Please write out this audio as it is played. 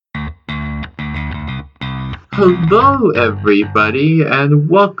Hello, everybody, and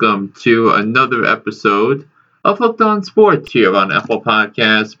welcome to another episode of Hooked on Sports here on Apple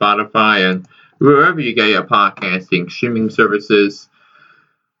Podcasts, Spotify, and wherever you get your podcasting streaming services.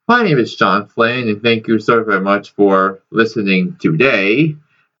 My name is John Flynn, and thank you so very much for listening today.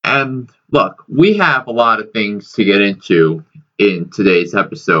 And look, we have a lot of things to get into in today's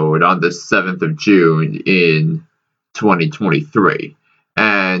episode on the 7th of June in 2023.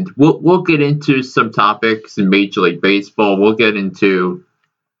 And we'll get into some topics in Major League Baseball. We'll get into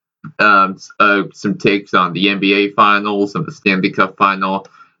some takes on the NBA Finals and the Stanley Cup Final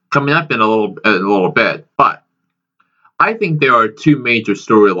coming up in a little bit. But I think there are two major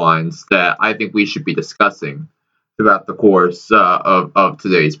storylines that I think we should be discussing throughout the course of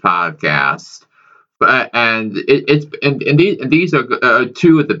today's podcast. And these are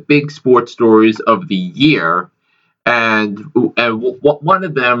two of the big sports stories of the year, and one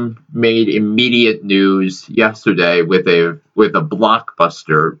of them made immediate news yesterday with a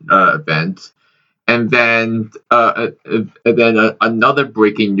blockbuster event, and then another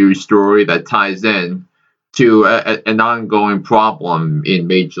breaking news story that ties in to an ongoing problem in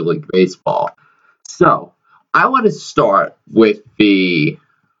Major League Baseball. So I want to start with the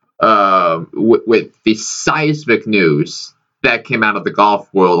seismic news that came out of the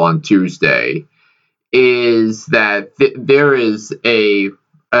golf world on Tuesday. Is that there is a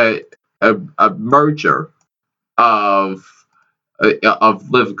merger of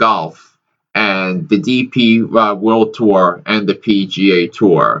LIV Golf and the DP World Tour and the PGA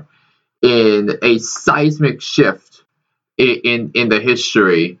Tour in a seismic shift in the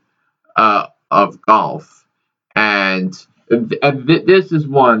history of golf, and this is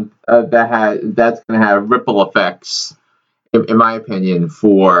one that's going to have ripple effects, in my opinion,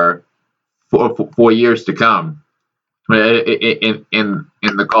 for years to come in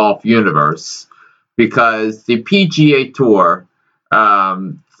the golf universe, because the PGA Tour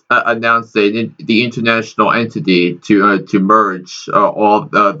announced the international entity to merge all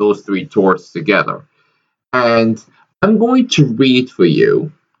those three tours together. And I'm going to read for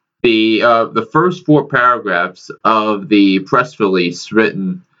you the first four paragraphs of the press release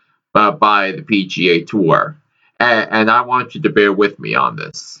written by the PGA Tour, and I want you to bear with me on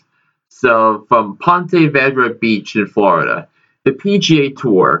this. So, from Ponte Vedra Beach in Florida, the PGA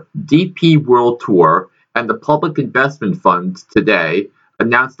Tour, DP World Tour, and the Public Investment Fund today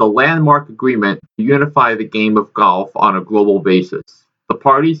announced a landmark agreement to unify the game of golf on a global basis. The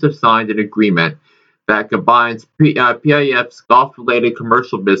parties have signed an agreement that combines PIF's golf-related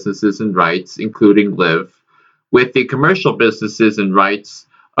commercial businesses and rights, including LIV, with the commercial businesses and rights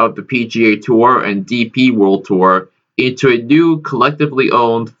of the PGA Tour and DP World Tour into a new collectively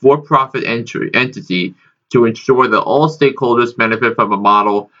owned for-profit entity to ensure that all stakeholders benefit from a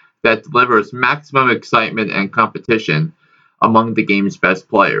model that delivers maximum excitement and competition among the game's best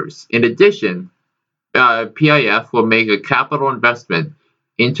players. In addition, PIF will make a capital investment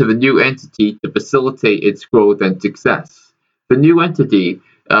into the new entity to facilitate its growth and success. The new entity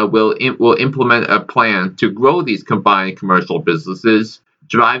will implement a plan to grow these combined commercial businesses,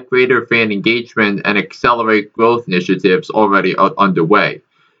 drive greater fan engagement, and accelerate growth initiatives already underway.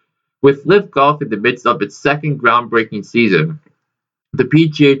 With LIV Golf in the midst of its second groundbreaking season, the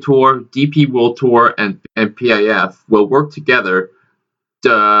PGA Tour, DP World Tour, and PIF will work together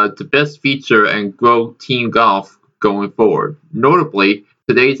to best feature and grow team golf going forward. Notably,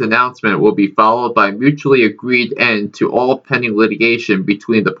 today's announcement will be followed by a mutually agreed end to all pending litigation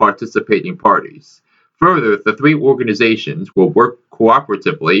between the participating parties. Further, the three organizations will work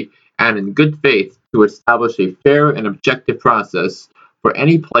cooperatively and in good faith to establish a fair and objective process for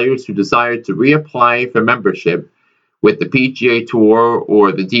any players who desire to reapply for membership with the PGA Tour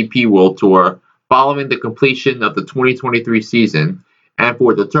or the DP World Tour following the completion of the 2023 season, and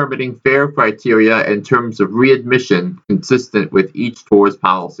for determining fair criteria in terms of readmission consistent with each tour's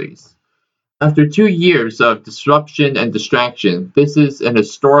policies. After 2 years of disruption and distraction, this is an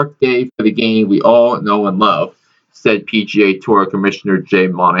historic day for the game we all know and love, said PGA Tour Commissioner Jay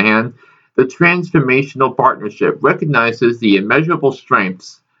Monahan. The transformational partnership recognizes the immeasurable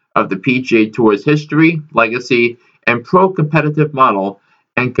strengths of the PGA Tour's history, legacy, and pro-competitive model,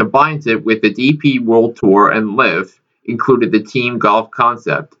 and combines it with the DP World Tour and LIV, included the team golf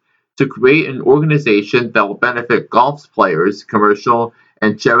concept, to create an organization that will benefit golf's players, commercial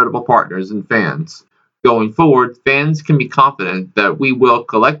and charitable partners, and fans. Going forward, fans can be confident that we will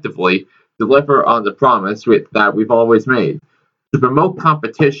collectively deliver on the promise that we've always made to promote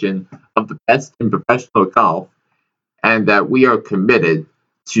competition of the best in professional golf, and that we are committed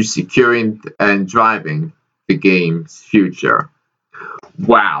to securing and driving the game's future.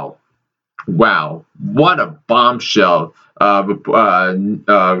 Wow. Wow, what a bombshell agreement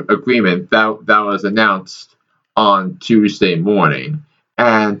that was announced on Tuesday morning.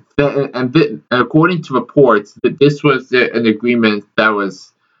 According to reports, that this was an agreement that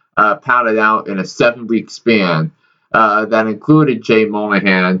was padded out in a 7-week span that included Jay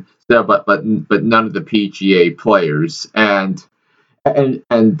Monahan, so, but none of the PGA players. And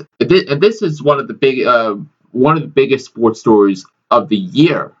this is one of the biggest sports stories of the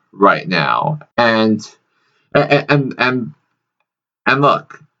year right now. And and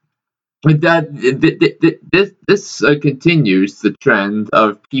look, this continues the trend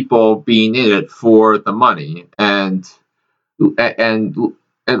of people being in it for the money. And and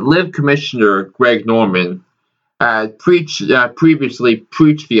Live Commissioner Greg Norman previously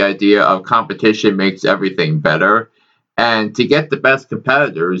preached the idea of competition makes everything better, and to get the best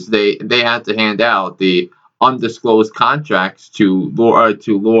competitors, they had to hand out the undisclosed contracts to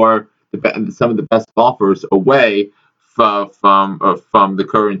lure some of the best golfers away from the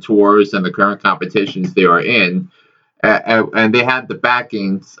current tours and the current competitions they are in. And they had the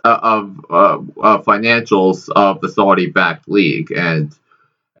backings of financials of the Saudi-backed league, and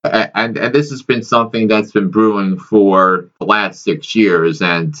this has been something that's been brewing for the last 6 years.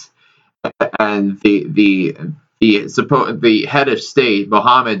 And the head of state,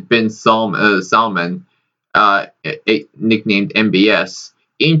 Mohammed bin Salman, nicknamed MBS,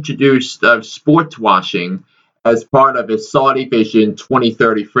 introduced sports washing as part of his Saudi Vision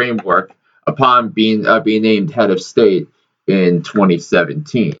 2030 framework upon being named head of state in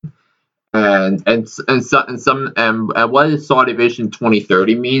 2017. And what does Saudi Vision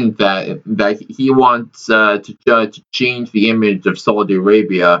 2030 mean? That he wants to change the image of Saudi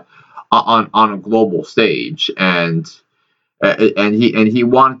Arabia on a global stage. And he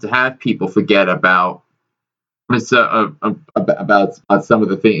wanted to have people forget about some of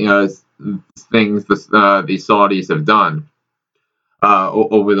the things the Saudis have done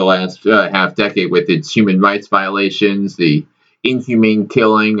over the last half decade, with its human rights violations, the inhumane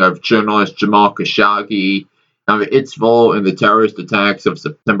killing of journalist Jamal Khashoggi, its role in the terrorist attacks of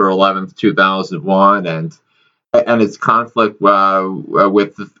September 11th, 2001, and its conflict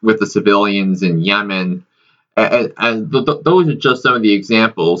with the civilians in Yemen. Those are just some of the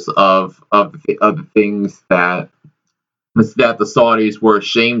examples of the things that the Saudis were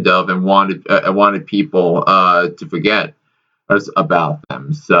ashamed of and wanted people to forget about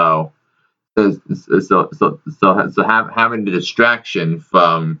them. Having the distraction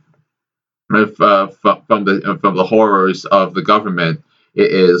from the horrors of the government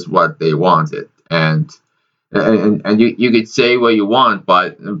is what they wanted. And you could say what you want,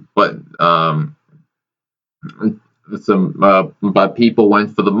 but people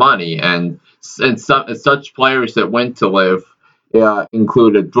went for the money. And such players that went to Live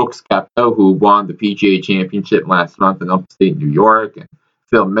included Brooks Koepka, who won the PGA Championship last month in upstate New York, and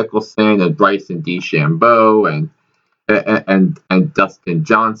Phil Mickelson, and Bryson DeChambeau, and Dustin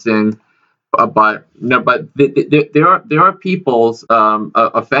Johnson. But no, but there are people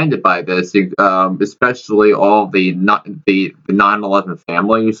offended by this, especially all the 9/11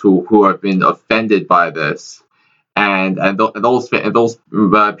 families who have been offended by this, and those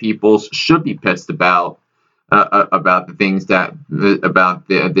people should be pissed about the things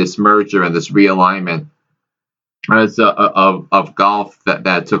this merger and this realignment of golf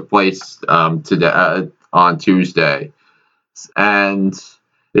that took place today, on Tuesday. And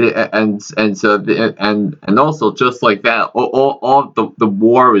also, just like that, all the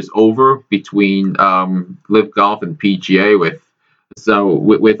war is over between Live Golf and PGA, with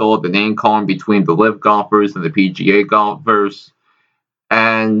all the name calling between the Live golfers and the PGA golfers.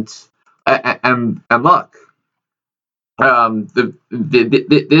 And look,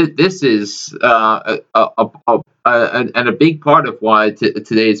 this is and a big part of why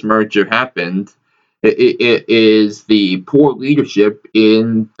today's merger happened. It is the poor leadership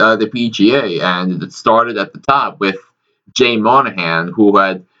in the PGA, and it started at the top with Jay Monahan, who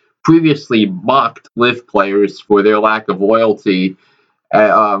had previously mocked Live players for their lack of loyalty,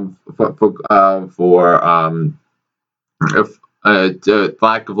 lack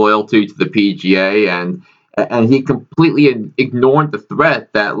of loyalty to the PGA, and he completely ignored the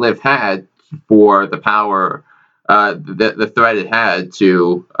threat that Liv had for the power, the threat it had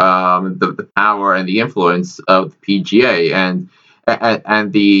to the power and the influence of the PGA, and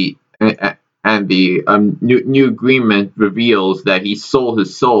the new agreement reveals that he sold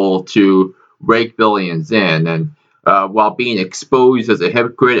his soul to rake billions in, and while being exposed as a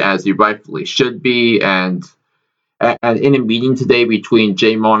hypocrite, as he rightfully should be. And in a meeting today between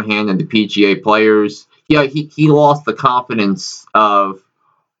Jay Monahan and the PGA players, he lost the confidence of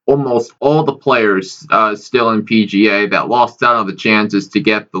almost all the players still in PGA that lost out on the chances to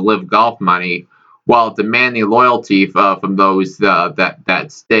get the LIV Golf money, while demanding loyalty from those that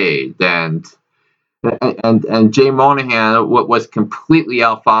stayed. And Jay Monahan was completely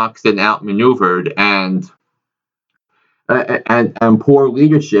outfoxed and outmaneuvered, and poor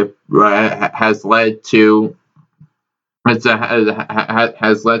leadership has led to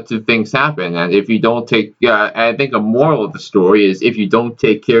things happen. And if you don't take, I think a moral of the story is, if you don't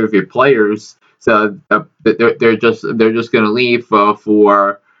take care of your players, so they're just going to leave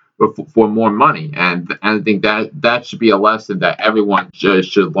for more money. And I think that should be a lesson that everyone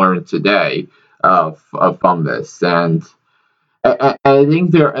should learn today from this. And I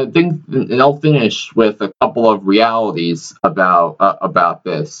think and I'll finish with a couple of realities about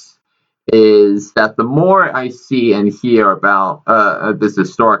this. Is that the more I see and hear about this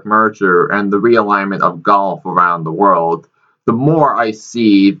historic merger and the realignment of golf around the world, the more I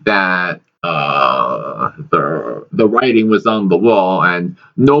see that the writing was on the wall, and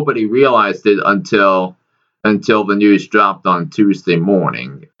nobody realized it until the news dropped on Tuesday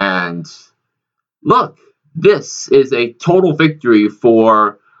morning. And look, this is a total victory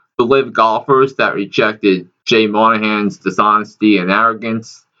for the LIV golfers that rejected Jay Monahan's dishonesty and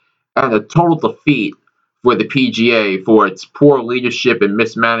arrogance, and a total defeat for the PGA for its poor leadership and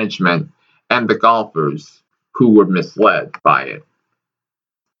mismanagement, and the golfers who were misled by it.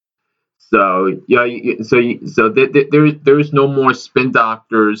 So there's no more spin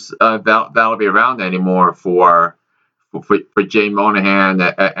doctors that'll be around anymore for Jay Monahan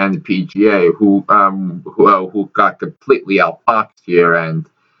and the PGA, who got completely outfoxed here, and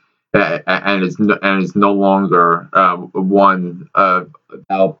is no longer one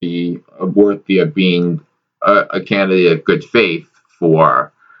that'll be worthy of being a candidate of good faith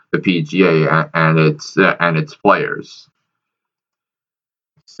for the PGA and its players.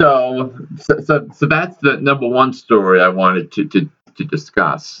 So that's the number one story I wanted to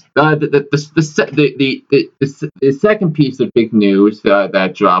discuss. The second piece of big news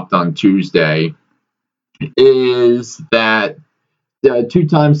that dropped on Tuesday is that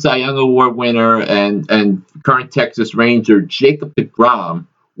two-time Cy Young Award winner and current Texas Ranger Jacob deGrom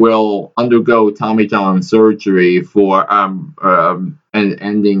will undergo Tommy John surgery for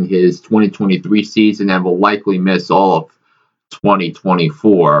ending his 2023 season, and will likely miss all of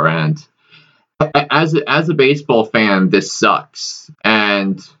 2024. And as a baseball fan, this sucks.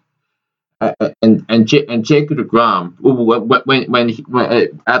 And Jacob deGrom, when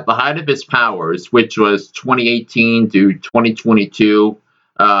at the height of his powers, which was 2018 to 2022,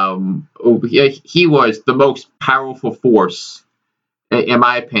 he was the most powerful force, in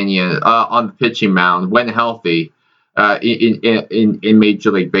my opinion, on the pitching mound when healthy in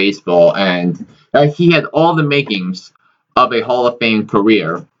Major League Baseball, and he had all the makings of a Hall of Fame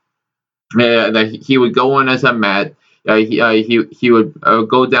career. That he would go in as a Met. He would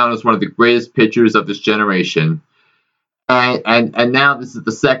go down as one of the greatest pitchers of this generation, and now this is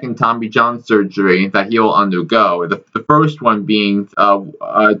the second Tommy John surgery that he will undergo. The first one being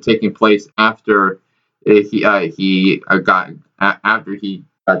taking place after he got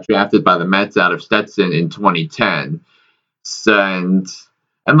drafted by the Mets out of Stetson in 2010.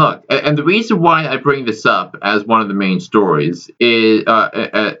 And look, and the reason why I bring this up as one of the main stories is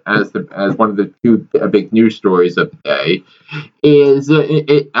as one of the two big news stories of the day is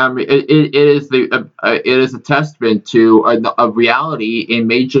it is a testament to a reality in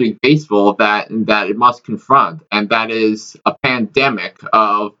Major League Baseball that it must confront, and that is a pandemic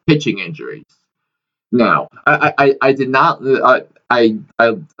of pitching injuries. Now, I did not I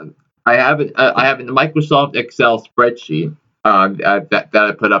have a Microsoft Excel spreadsheet that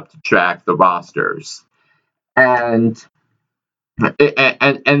I put up to track the rosters, and this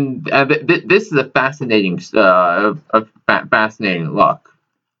is a fascinating look.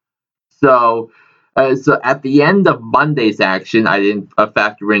 So at the end of Monday's action, I didn't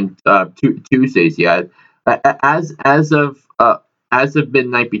factor in Tuesdays yet. As of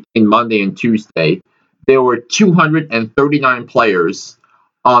midnight between Monday and Tuesday, there were 239 players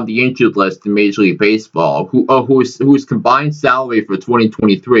on the injured list in Major League Baseball, whose combined salary for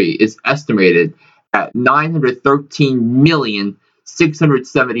 2023 is estimated at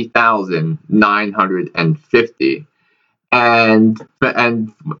 $913,670,950, and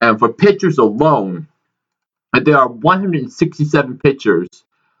for pitchers alone, there are 167 pitchers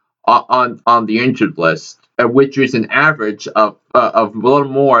on the injured list, which is an average of a little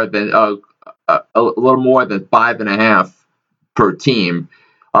more than 5.5 per team.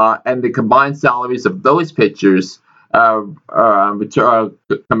 And the combined salaries of those pitchers come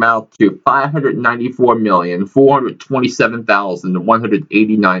out to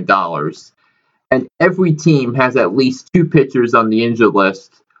 $594,427,189, and every team has at least 2 pitchers on the injured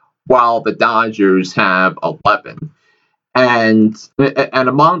list, while the Dodgers have 11. And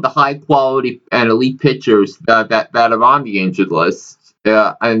among the high quality and elite pitchers that are on the injured list,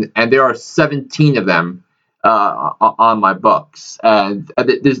 and there are 17 of them on my books. And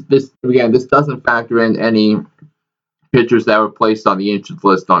this doesn't factor in any pitchers that were placed on the injured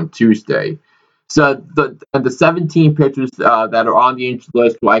list on Tuesday. So the 17 pitchers that are on the injured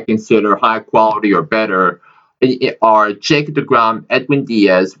list who I consider high quality or better are Jacob deGrom, Edwin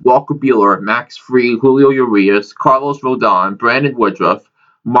Diaz, Walker Buehler, Max Fried, Julio Urias, Carlos Rodon, Brandon Woodruff,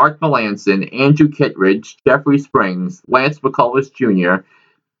 Mark Melancon, Andrew Kittredge, Jeffrey Springs, Lance McCullers Jr.,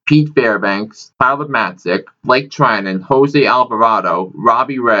 Pete Fairbanks, Tyler Matzik, Blake Trinan, Jose Alvarado,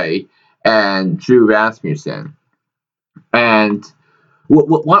 Robbie Ray, and Drew Rasmussen. And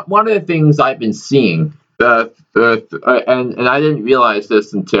one of the things I've been seeing, and I didn't realize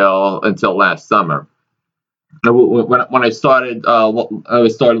this until last summer, when I started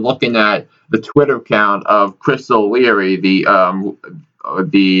looking at the Twitter account of Chris O'Leary, who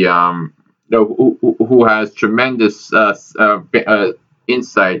has tremendous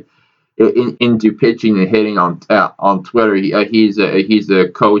insight into pitching and hitting on Twitter. He's a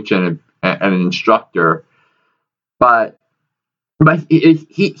coach and an instructor, but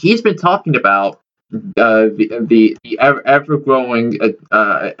he's been talking about the ever growing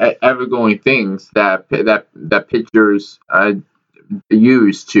things that pitchers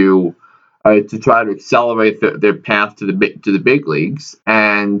use to try to accelerate their path to the big leagues,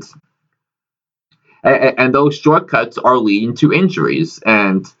 and those shortcuts are leading to injuries.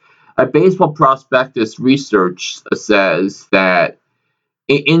 And Baseball Prospectus research says that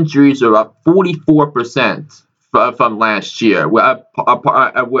injuries are up 44% from last year. A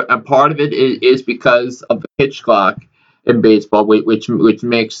part of it is because of the pitch clock in baseball, which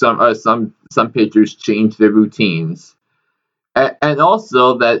makes some pitchers change their routines, and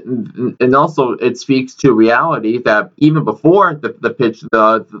also it speaks to reality that even before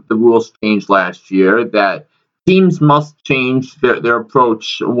the rules changed last year, that teams must change their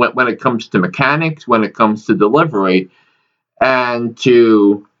approach when it comes to mechanics, when it comes to delivery, and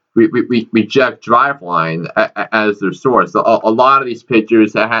to reject driveline as their source. A lot of these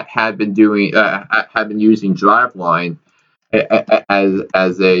pitchers had been using driveline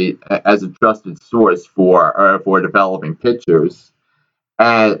as a trusted source for developing pitchers,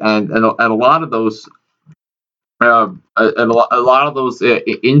 and a lot of those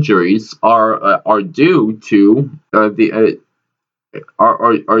injuries are due to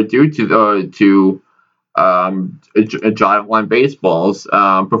driveline baseball's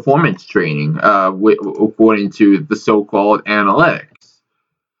performance training, according to the so-called analytics.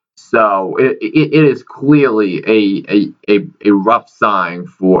 So it is clearly a rough sign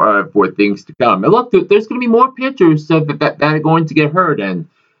for things to come. And look, there's going to be more pitchers that are going to get hurt, and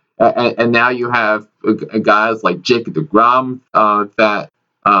now you have guys like Jacob deGrom that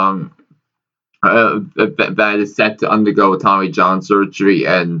is set to undergo Tommy John surgery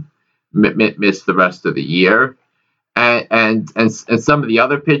and miss the rest of the year, and some of the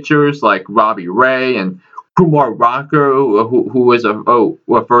other pitchers like Robbie Ray and Kumar Rocker, who was a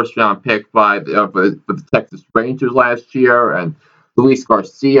first round pick for the Texas Rangers last year, and Luis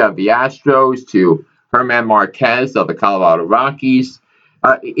Garcia of the Astros, to Herman Marquez of the Colorado Rockies.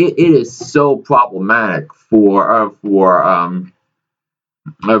 It is so problematic for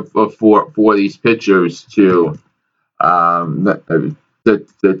these pitchers to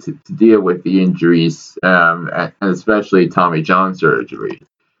deal with the injuries, and especially Tommy John surgery.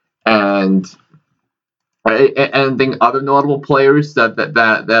 And I think other notable players that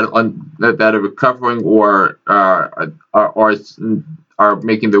are recovering or are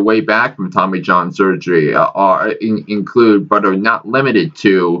making their way back from Tommy John surgery include, but are not limited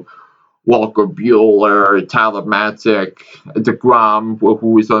to, Walker Buehler, Tyler Matzik, deGrom,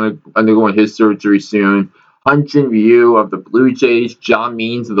 who is undergoing his surgery soon, Hyun-Jin Ryu of the Blue Jays, John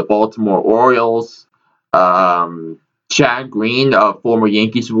Means of the Baltimore Orioles, Chad Green, a former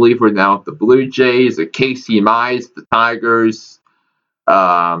Yankees reliever, now at the Blue Jays, Casey Mize, the Tigers,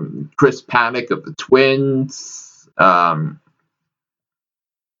 Chris Paddock of the Twins.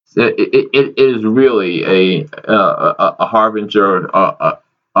 It is really a harbinger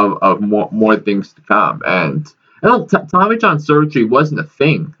of more things to come. And Tommy John surgery wasn't a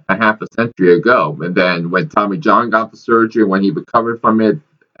thing a half a century ago. And then when Tommy John got the surgery, when he recovered from it,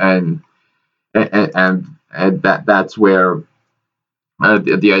 and that's where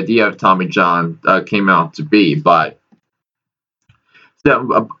the idea of Tommy John came out to be. But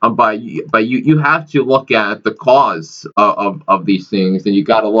So, but you have to look at the cause of these things, and you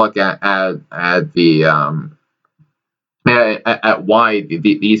got to look at the at why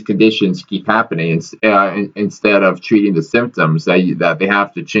these conditions keep happening, instead of treating the symptoms. That they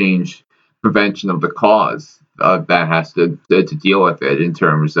have to change prevention of the cause that has to deal with it in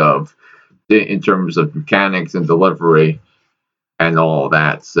terms of mechanics and delivery and all of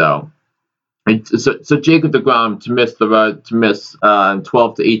that. So Jacob deGrom to miss 12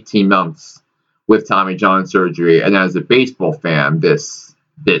 to 18 months with Tommy John surgery, and as a baseball fan, this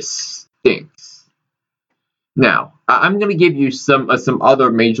stinks. Now, I'm going to give you some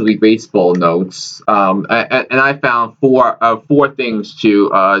other Major League Baseball notes, and I found four things to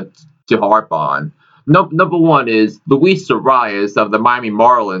harp on. Number one is Luis Arraez of the Miami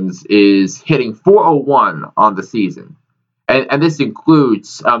Marlins is hitting 401 on the season, and this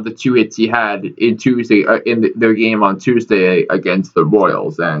includes the two hits he had in Tuesday their game on Tuesday against the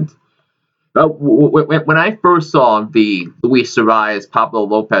Royals. And when I first saw the Luis Arraez Pablo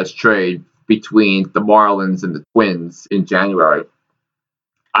Lopez trade between the Marlins and the Twins in January,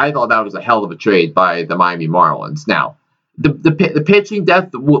 I thought that was a hell of a trade by the Miami Marlins. Now, the pitching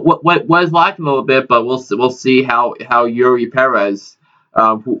depth was lacking a little bit, but we'll see how Yuri Perez,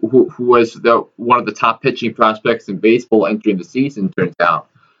 who was one of the top pitching prospects in baseball entering the season, turns out.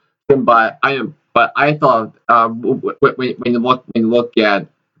 But I thought, when you look at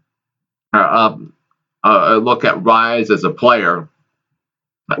Rise as a player,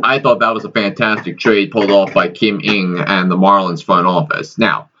 I thought that was a fantastic trade pulled off by Kim Ng and the Marlins front office.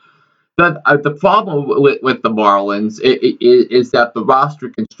 Now, the problem with the Marlins is that the roster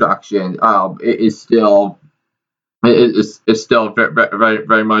construction is still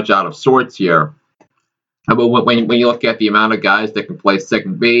very much out of sorts here. But when you look at the amount of guys that can play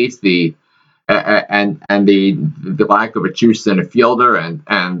second base, and the lack of a true center fielder,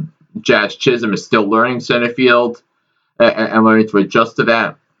 and Jazz Chisholm is still learning center field and learning to adjust to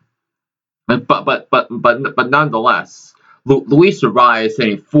that. But nonetheless, Luis Arraez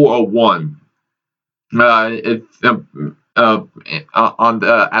hitting 401 at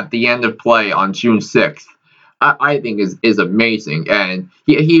the end of play on June 6th, I think is amazing, and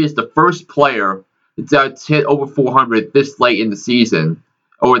he is the first player that's hit over 400 this late in the season,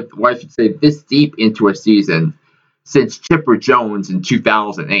 or I should say this deep into a season, since Chipper Jones in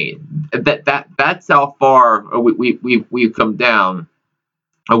 2008. That's how far we've come down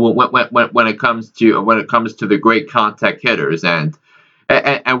when it comes to the great contact hitters, and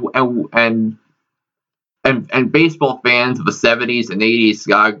baseball fans of the 70s and 80s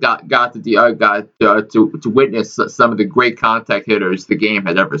got to witness some of the great contact hitters the game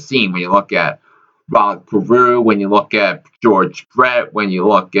had ever seen. When you look at Rod Carew, when you look at George Brett, when you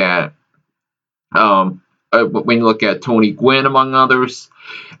look at Tony Gwynn, among others,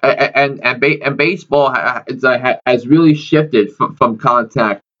 and baseball has really shifted from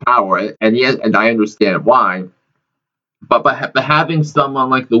contact power, and I understand why. But having someone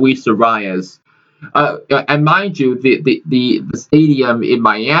like Luis Arraez, and mind you, the stadium in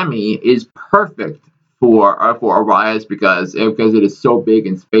Miami is perfect for Arraez because it is so big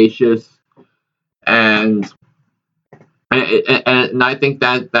and spacious, and I think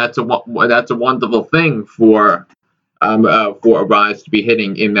that's a wonderful thing for Arraez to be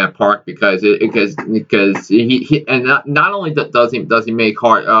hitting in that park, because he and not only does he make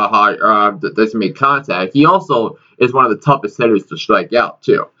does he make contact, he also is one of the toughest hitters to strike out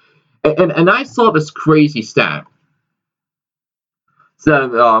too. And I saw this crazy stat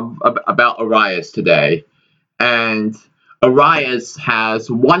about Arraez today, and Arraez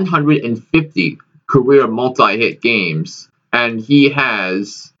has 150 career multi-hit games, and he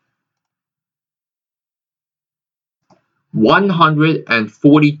has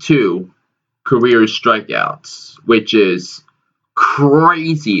 142 career strikeouts, which is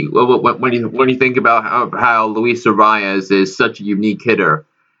crazy when you think about how Luis Arraez is such a unique hitter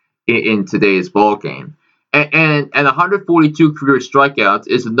in today's ball game. And 142 career strikeouts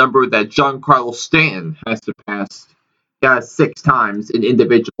is a number that Giancarlo Stanton has surpassed 6 times in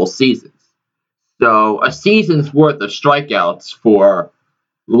individual seasons. So a season's worth of strikeouts for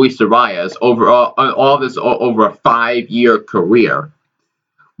Luis Arraez over a 5-year career,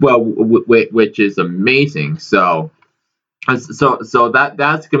 which is amazing. So that's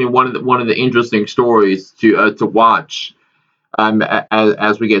going to be one of the interesting stories to watch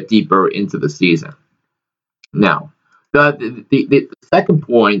as we get deeper into the season. Now, the second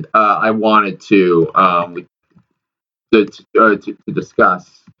point I wanted to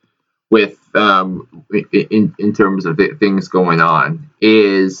discuss with in terms of things going on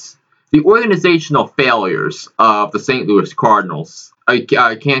is the organizational failures of the St. Louis Cardinals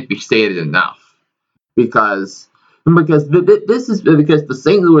can't be stated enough, because this is because the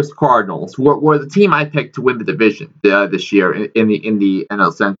St. Louis Cardinals were the team I picked to win the division this year in the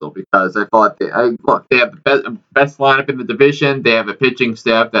NL Central, because I thought they have the best lineup in the division. They have a pitching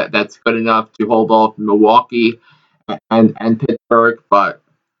staff that's good enough to hold off Milwaukee and Pittsburgh, but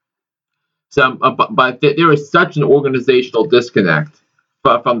there is such an organizational disconnect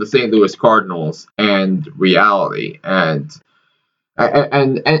from the St. Louis Cardinals and reality, and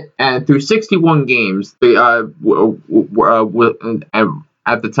through 61 games, they at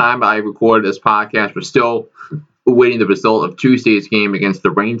the time I recorded this podcast, we're still awaiting the result of Tuesday's game against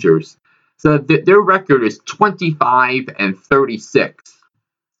the Rangers. So their record is 25-36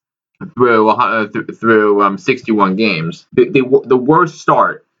 through 61 games. The worst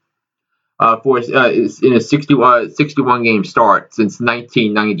start is in a 61 game start since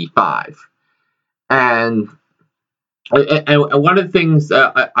 1995, and one of the things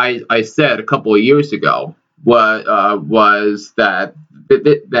I said a couple of years ago was that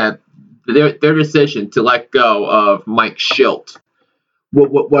their decision to let go of Mike Shildt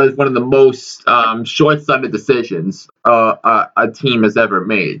was one of the most short-sighted decisions a team has ever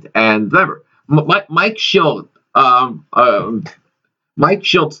made. And remember, Mike Shildt's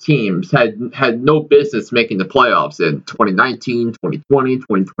teams had no business making the playoffs in 2019, 2020,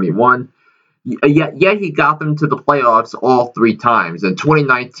 2021. Yet he got them to the playoffs all three times. In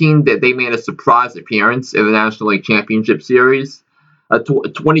 2019, they made a surprise appearance in the National League Championship Series.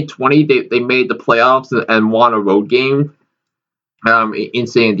 2020, they made the playoffs and won a road game in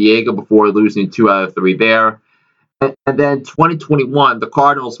San Diego before losing 2 out of 3 there. And then 2021, the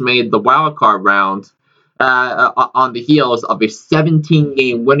Cardinals made the wild card round on the heels of a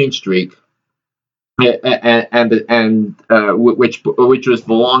 17-game winning streak, which was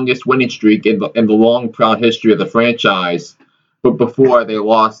the longest winning streak in the long, proud history of the franchise, but before they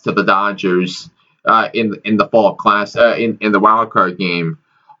lost to the Dodgers in the fall class in the wild card game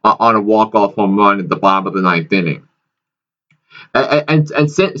on a walk-off home run at the bottom of the 9th inning.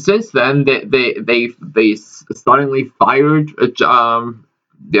 And since then, they suddenly fired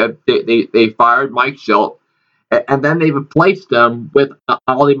they fired Mike Shildt, and then they replaced him with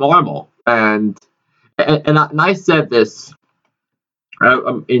Ollie Marmol. And I said this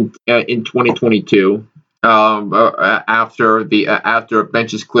in 2022 after a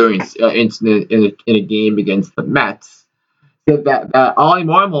benches clearing incident in a game against the Mets. Said that Ollie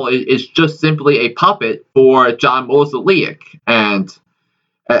Marmol is just simply a puppet for John Mozeliak, and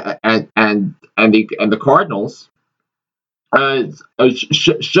the Cardinals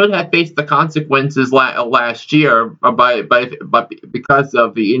should have faced the consequences last year, but because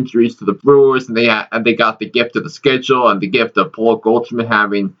of the injuries to the Brewers, and they got the gift of the schedule and the gift of Paul Goldschmidt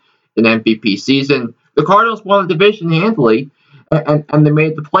having an MVP season. The Cardinals won the division handily, and they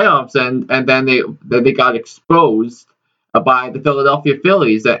made the playoffs, and then they got exposed by the Philadelphia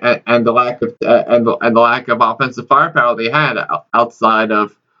Phillies and the lack of offensive firepower they had outside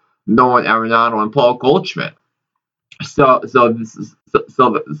of Nolan Arenado and Paul Goldschmidt. So this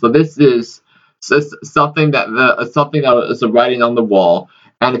is something that is a writing on the wall.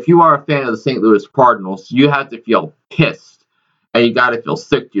 And if you are a fan of the St. Louis Cardinals, you have to feel pissed, and you got to feel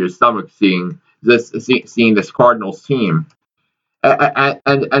sick to your stomach seeing this Cardinals team.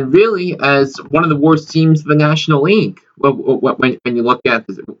 And really, as one of the worst teams in the National League, when you look at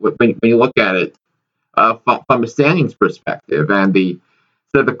it from a standings perspective, and the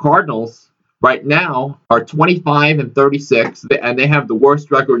Cardinals right now are 25-36, and they have the worst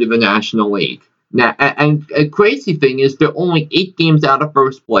record in the National League. Now, and a crazy thing is they're only 8 games out of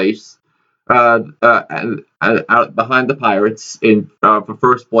first place, out behind the Pirates for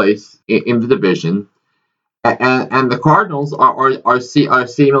first place in the division. And the Cardinals are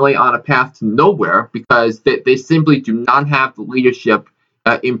seemingly on a path to nowhere, because they simply do not have the leadership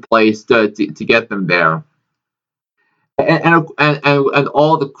in place to get them there. And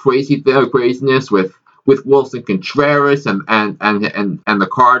all the craziness with Wilson Contreras and the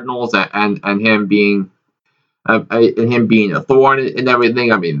Cardinals and him being a thorn and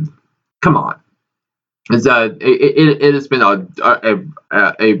everything. I mean, come on. It has been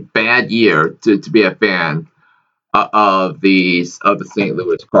a bad year to be a fan of the St.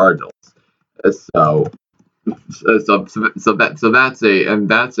 Louis Cardinals. So that's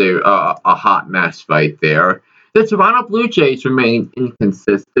a hot mess right there. The Toronto Blue Jays remain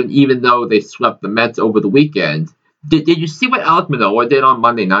inconsistent, even though they swept the Mets over the weekend. Did you see what Alek Manoah did on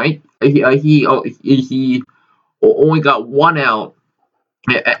Monday night? He only got 1 out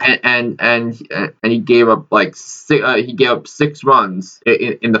and he gave up like he gave up 6 runs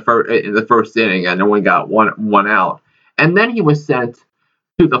in the first inning, and only got one out. And then he was sent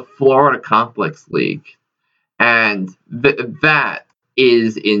to the Florida Complex League, and that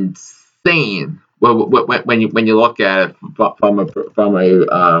is insane. When you look at it from a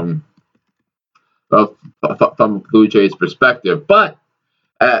Blue Jays perspective, uh,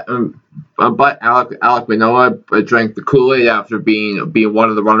 um, but Alec Manoah drank the Kool-Aid after being one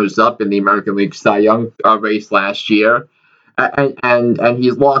of the runners up in the American League Cy Young race last year, and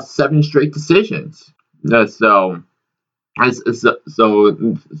he's lost 7 straight decisions. So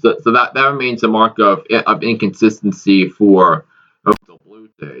that remains a mark of inconsistency for the Blue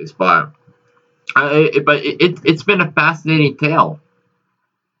Jays, but it's been a fascinating tale.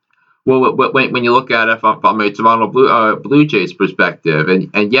 Well, when you look at it from a Toronto Blue Jays perspective,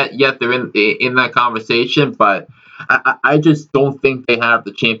 and yet they're in that conversation, but I just don't think they have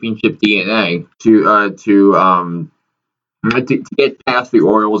the championship DNA to get past the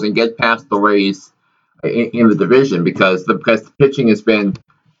Orioles and get past the Rays in the division, because the pitching has been,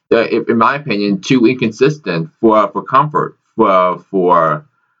 in my opinion, too inconsistent for comfort for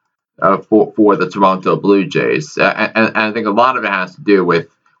the Toronto Blue Jays, and I think a lot of it has to do with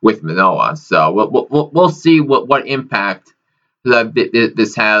Manoah. So we'll see what impact that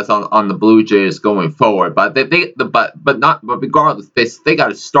this has on the Blue Jays going forward. But but regardless, they got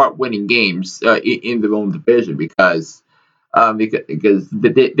to start winning games in their own division, because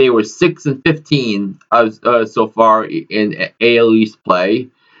they were 6-15 so far in AL East play,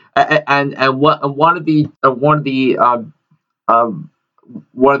 and um,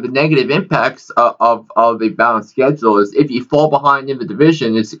 one of the negative impacts of the balanced schedule is, if you fall behind in the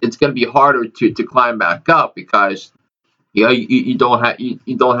division, it's going to be harder to climb back up, because you don't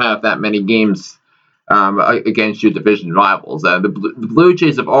have that many games against your division rivals. The Blue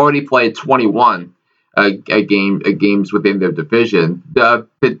Jays have already played 21 games within their division. The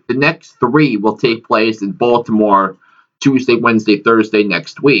next 3 will take place in Baltimore Tuesday, Wednesday, Thursday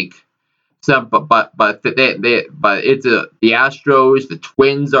next week. So, but it's the Astros, the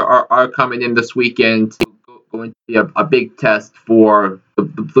Twins are coming in this weekend. Going to be a big test for the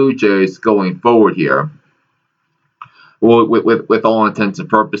Blue Jays going forward here, with all intents and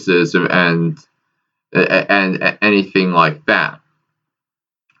purposes, and anything like that.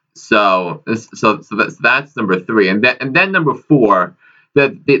 So that's number 3, and then number 4,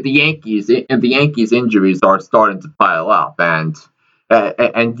 the Yankees, and the Yankees injuries are starting to pile up, and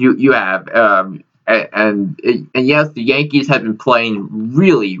you have and yes, the Yankees have been playing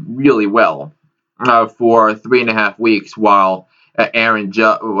really well for 3.5 weeks, while Aaron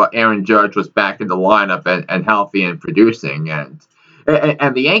Judge was back in the lineup and healthy and producing, and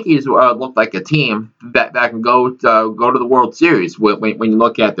the Yankees look like a team that can go to the World Series. When you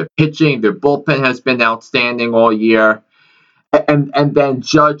look at their pitching, their bullpen has been outstanding all year, and then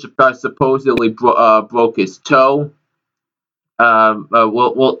Judge supposedly broke his toe.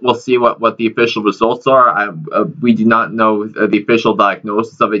 We'll see what the official results are. We do not know the official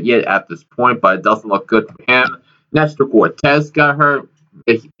diagnosis of it yet at this point, but it doesn't look good for him. Nestor Cortes got hurt.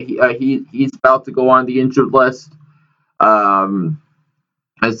 He's about to go on the injured list. Um,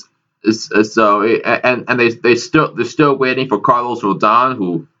 as, they're still waiting for Carlos Rodon,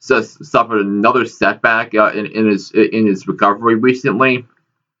 who suffered another setback in his recovery recently.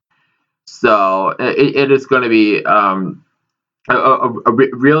 So it is going to be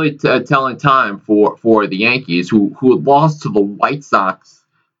really telling time for the Yankees, who lost to the White Sox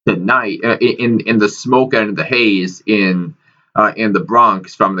tonight in the smoke and the haze in the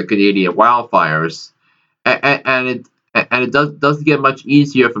Bronx from the Canadian wildfires, and it doesn't get much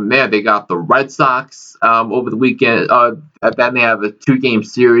easier from there. They got the Red Sox over the weekend. Then they have a 2-game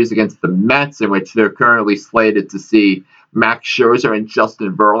series against the Mets, in which they're currently slated to see Max Scherzer and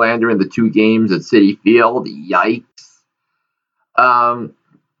Justin Verlander in the 2 games at Citi Field. Yikes. Um,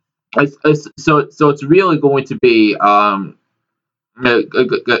 so it's really going to be going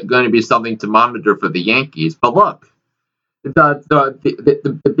to be something to monitor for the Yankees. But look, the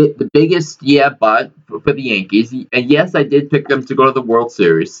biggest but for the Yankees, and yes, I did pick them to go to the World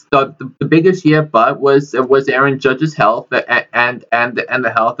Series. The biggest but was Aaron Judge's health, and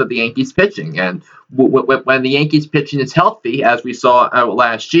the health of the Yankees pitching. And when the Yankees pitching is healthy, as we saw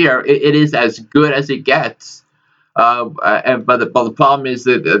last year, it is as good as it gets. But the problem is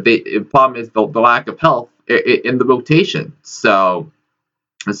the lack of health in the rotation. So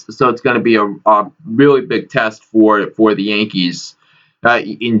it's going to be a really big test for the Yankees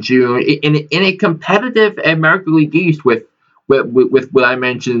in June in a competitive American League East with what I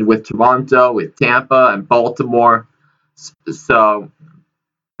mentioned, with Toronto, with Tampa, and Baltimore. So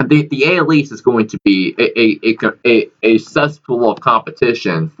the AL East is going to be a cesspool of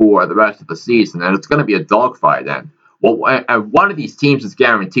competition for the rest of the season, and it's going to be a dogfight then. Well, and one of these teams is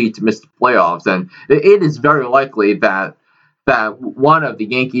guaranteed to miss the playoffs, and it is very likely that one of the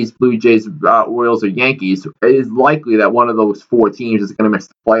Yankees, Blue Jays, Orioles, or Yankees, it is likely that one of those four teams is going to miss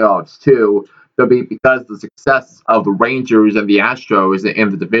the playoffs too. Because the success of the Rangers and the Astros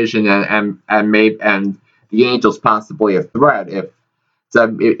in the division, and the Angels possibly a threat if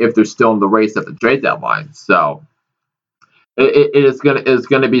they're still in the race at the trade deadline. So it is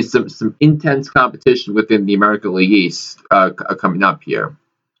going to be some intense competition within the American League East coming up here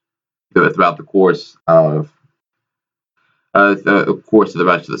throughout the course of the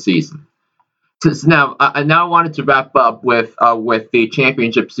rest of the season. So now I wanted to wrap up with the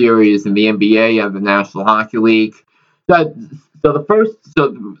championship series in the NBA and the National Hockey League. So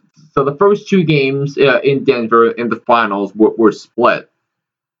the first two games in Denver in the finals were split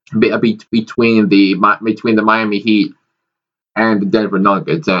between the Miami Heat and the Denver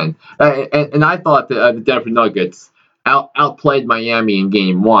Nuggets, and I thought that the Denver Nuggets outplayed Miami in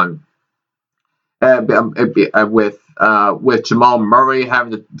Game 1, with Jamal Murray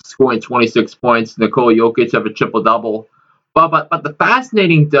scoring 26 points, Nikola Jokic have a triple double, but the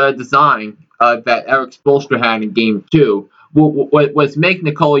fascinating design that Eric Spoelstra had in Game 2 was make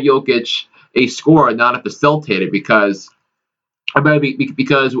Nikola Jokic a scorer, not a facilitator, because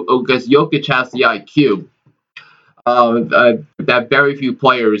Jokic has the IQ that very few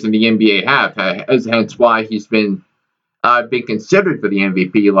players in the NBA have. Hence why he's been considered for the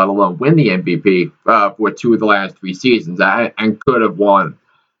MVP, let alone win the MVP for two of the last three seasons, and could have won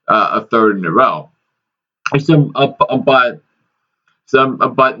a third in a row. But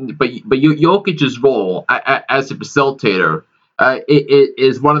Jokic's role as a facilitator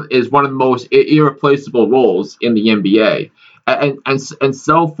is one of the most irreplaceable roles in the NBA. And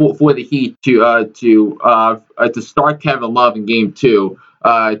so for the Heat to start Kevin Love in Game 2,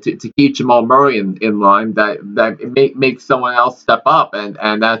 to keep Jamal Murray in line, that makes someone else step up,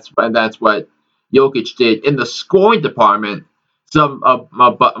 and that's what Jokic did in the scoring department.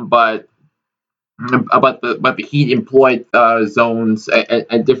 But the Heat employed zones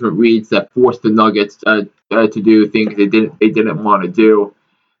and different reads that forced the Nuggets to do things they didn't want to do,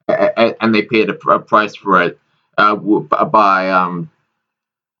 and they paid a price for it by blowing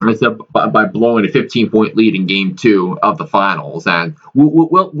a 15-point lead in Game 2 of the finals. And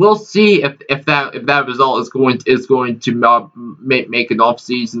we'll see if that result is going to make an off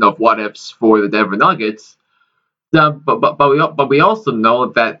season of what ifs for the Denver Nuggets. But we also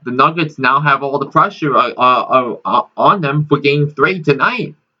know that the Nuggets now have all the pressure on them for Game 3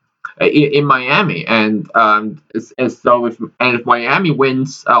 tonight in Miami, and so if Miami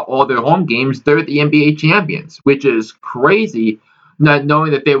wins all their home games, they're the NBA champions, which is crazy. Not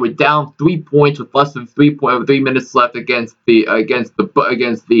knowing that they were down 3 points with less than 3 minutes left against the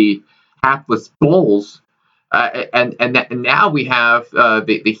hapless Bulls, and now we have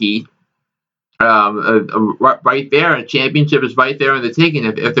the Heat. Right there, a championship is right there in the taking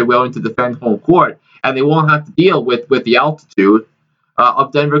if they're willing to defend home court, and they won't have to deal with the altitude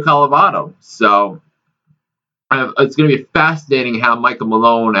of Denver, Colorado. So it's going to be fascinating how Michael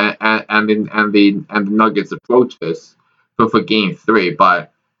Malone and the Nuggets approach this for Game 3.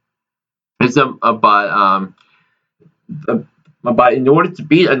 But in order to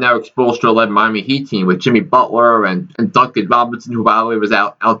beat an Eric Spoelstra-led Miami Heat team with Jimmy Butler and Duncan Robinson, who by the way was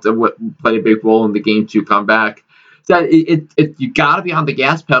out to play a big role in the Game 2 comeback, so you got to be on the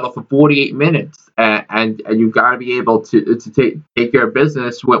gas pedal for 48 minutes, and you got to be able to take care of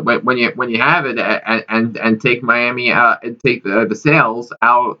business when you have it, and take Miami and take the sails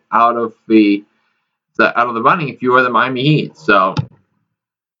out of the running if you are the Miami Heat. So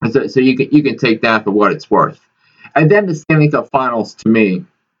you can take that for what it's worth. And then the Stanley Cup Finals, to me,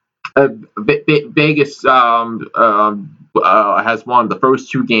 Vegas has won the first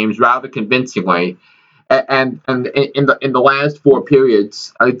two games rather convincingly, and in the last four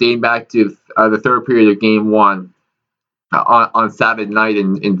periods, dating back to the third period of Game 1 on Saturday night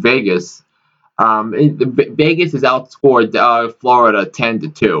in Vegas, Vegas has outscored Florida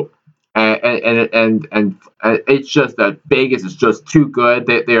 10-2. And it's just that Vegas is just too good.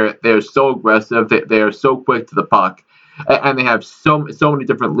 They're so aggressive. They're so quick to the puck, and they have so many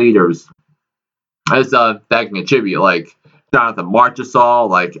different leaders as that can contribute, like Jonathan Marchessault,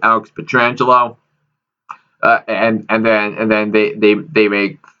 like Alex Pietrangelo, and then they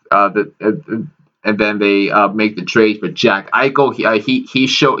make make the trade for Jack Eichel. He's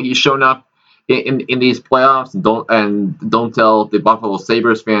shown up in these playoffs, and don't tell the Buffalo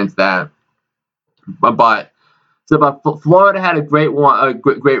Sabres fans that. But So, but Florida had a great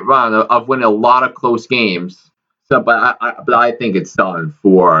run of winning a lot of close games. So, but I think it's done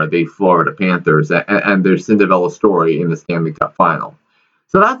for the Florida Panthers and their Cinderella story in the Stanley Cup Final.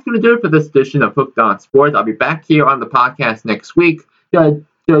 So that's going to do it for this edition of Hooked on Sports. I'll be back here on the podcast next week to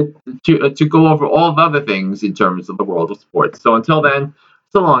go over all the other things in terms of the world of sports. So until then,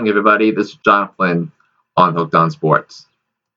 so long, everybody. This is John Flynn on Hooked on Sports.